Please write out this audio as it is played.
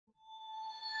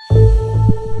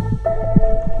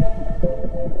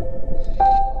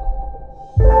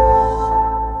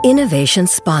Innovation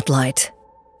Spotlight.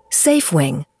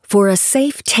 Safewing, for a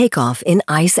safe takeoff in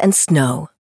ice and snow.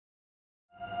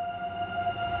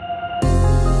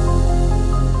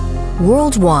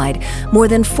 Worldwide, more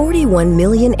than 41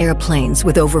 million airplanes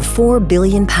with over 4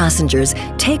 billion passengers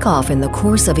take off in the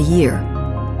course of a year.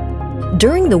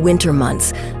 During the winter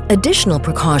months, additional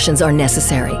precautions are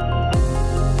necessary.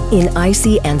 In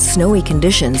icy and snowy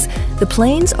conditions, the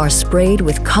planes are sprayed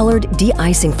with colored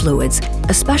de-icing fluids,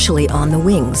 especially on the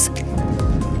wings.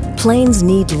 Planes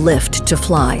need lift to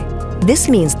fly. This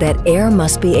means that air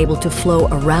must be able to flow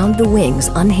around the wings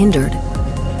unhindered.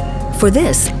 For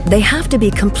this, they have to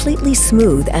be completely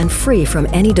smooth and free from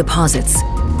any deposits.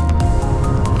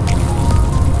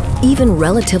 Even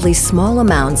relatively small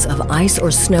amounts of ice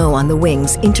or snow on the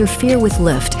wings interfere with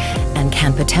lift and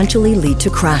can potentially lead to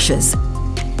crashes.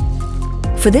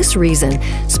 For this reason,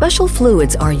 special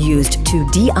fluids are used to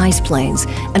de-ice planes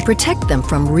and protect them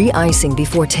from re-icing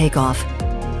before takeoff.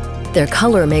 Their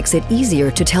color makes it easier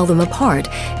to tell them apart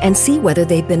and see whether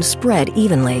they've been spread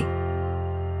evenly.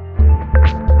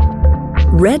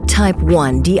 Red Type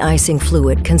 1 de-icing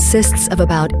fluid consists of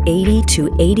about 80 to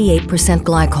 88%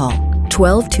 glycol,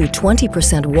 12 to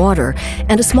 20% water,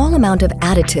 and a small amount of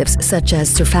additives such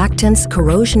as surfactants,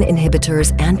 corrosion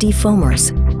inhibitors, and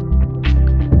defoamers.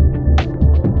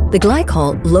 The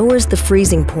glycol lowers the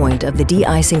freezing point of the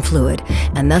de-icing fluid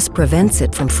and thus prevents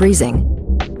it from freezing.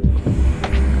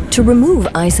 To remove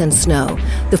ice and snow,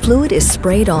 the fluid is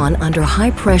sprayed on under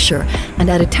high pressure and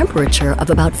at a temperature of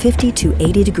about 50 to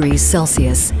 80 degrees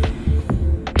Celsius.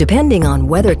 Depending on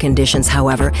weather conditions,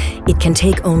 however, it can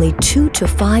take only 2 to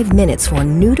 5 minutes for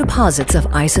new deposits of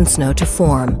ice and snow to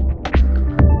form.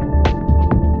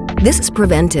 This is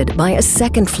prevented by a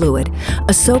second fluid,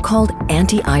 a so-called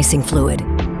anti-icing fluid.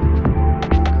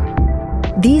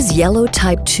 These yellow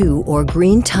type 2 or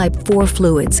green type 4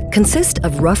 fluids consist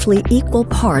of roughly equal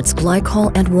parts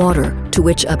glycol and water, to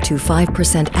which up to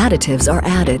 5% additives are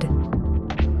added.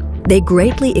 They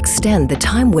greatly extend the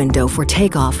time window for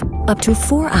takeoff, up to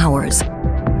 4 hours.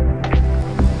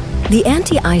 The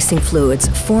anti-icing fluids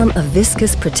form a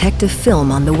viscous protective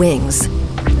film on the wings.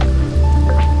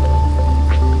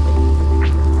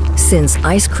 Since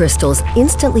ice crystals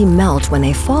instantly melt when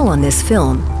they fall on this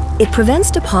film, it prevents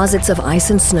deposits of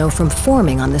ice and snow from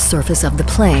forming on the surface of the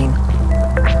plane.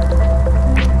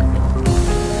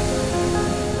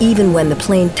 Even when the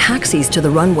plane taxis to the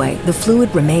runway, the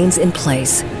fluid remains in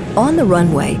place. On the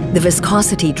runway, the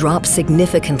viscosity drops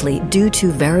significantly due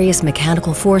to various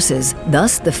mechanical forces.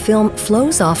 Thus, the film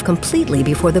flows off completely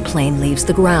before the plane leaves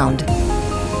the ground.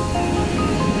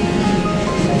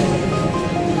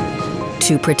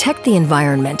 To protect the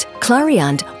environment,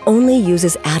 Clariant only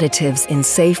uses additives in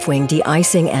Safewing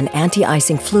de-icing and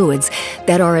anti-icing fluids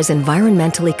that are as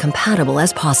environmentally compatible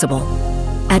as possible.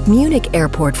 At Munich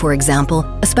Airport, for example,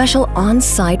 a special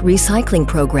on-site recycling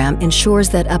program ensures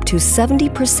that up to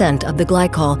 70% of the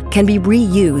glycol can be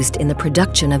reused in the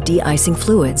production of de-icing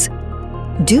fluids.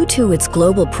 Due to its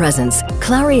global presence,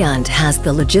 Clariant has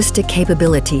the logistic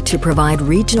capability to provide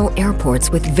regional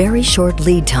airports with very short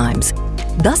lead times,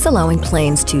 thus allowing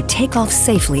planes to take off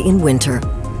safely in winter,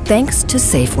 thanks to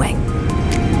Safewing.